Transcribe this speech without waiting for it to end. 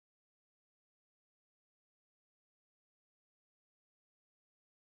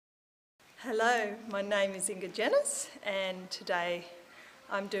Hello, my name is Inga Genis and today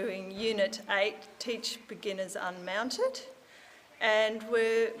I'm doing Unit 8 Teach Beginners Unmounted, and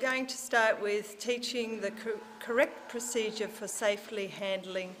we're going to start with teaching the correct procedure for safely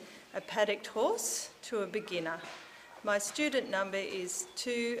handling a paddocked horse to a beginner. My student number is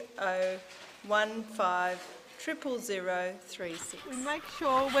 2015000036. We make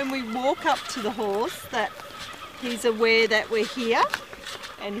sure when we walk up to the horse that he's aware that we're here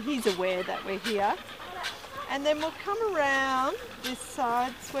and he's aware that we're here. And then we'll come around this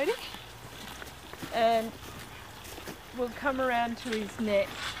side, sweetie, and we'll come around to his neck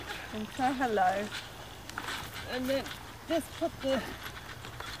and say hello. And then just put the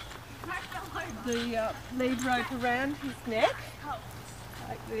lead rope around his neck,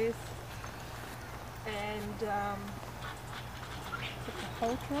 like this, and put the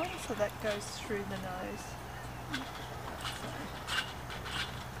halter on so that goes through the nose.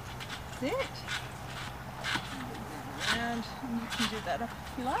 That's it. And you can do that if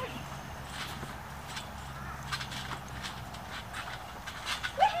you like.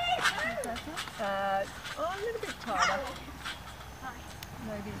 A little bit tighter.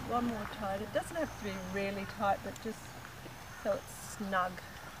 Maybe one more tight. It doesn't have to be really tight, but just so it's snug.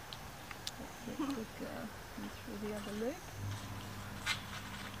 That's it. Good girl. And through the other loop.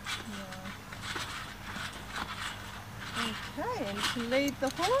 Yeah. Okay, and to lead the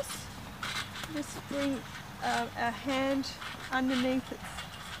horse, just bring our hand underneath its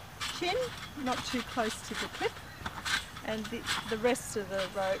chin, not too close to the clip, and the rest of the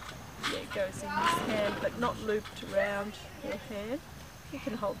rope goes in this hand, but not looped around your hand. You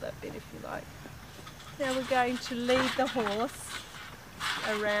can hold that bit if you like. Now we're going to lead the horse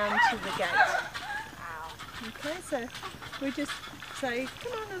around to the gate. Okay, so we just say,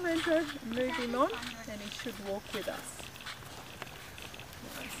 come on Alejandro, move him on, and he should walk with us.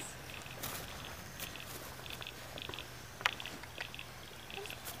 Nice.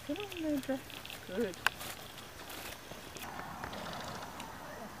 Come on Alejandro. Good.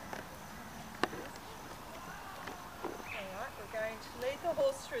 Lead the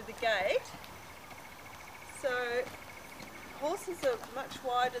horse through the gate. So horses are much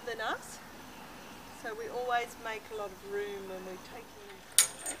wider than us, so we always make a lot of room when we're taking them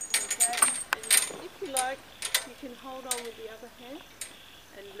through the gate. And if you like, you can hold on with the other hand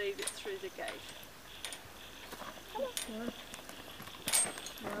and lead it through the gate.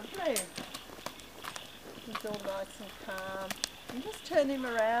 Lovely. He's all nice and calm. And just turn him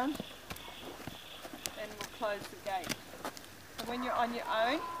around and we'll close the gate. So when you're on your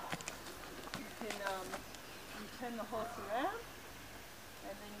own, you can you turn the horse around,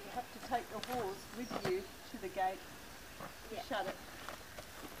 and then you have to take the horse with you to the gate to shut it.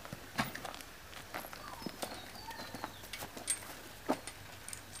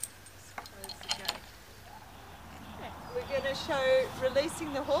 Just close the gate. Yeah. We're going to show releasing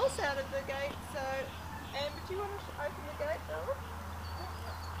the horse out of the gate. So, Amber, do you want to open the gate, Bella?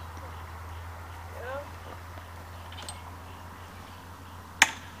 Yeah.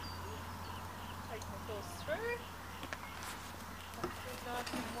 Through,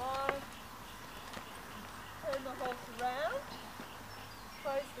 nice and wide, turn the horse around,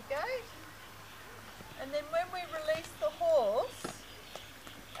 close the gate, and then when we release the horse,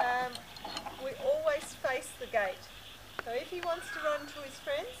 we always face the gate. So if he wants to run to his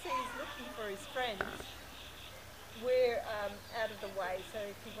friends, he's looking for his friends, we're out of the way. So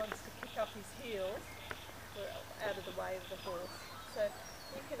if he wants to kick up his heels, we're out of the way of the horse. So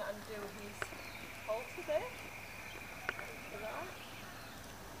you can undo his halter there, if you like.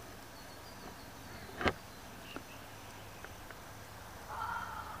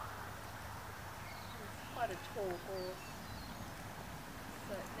 He's quite a tall horse.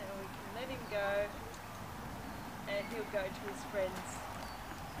 So now we can let him go and he'll go to his friends.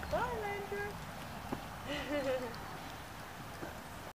 Bye, Landrew.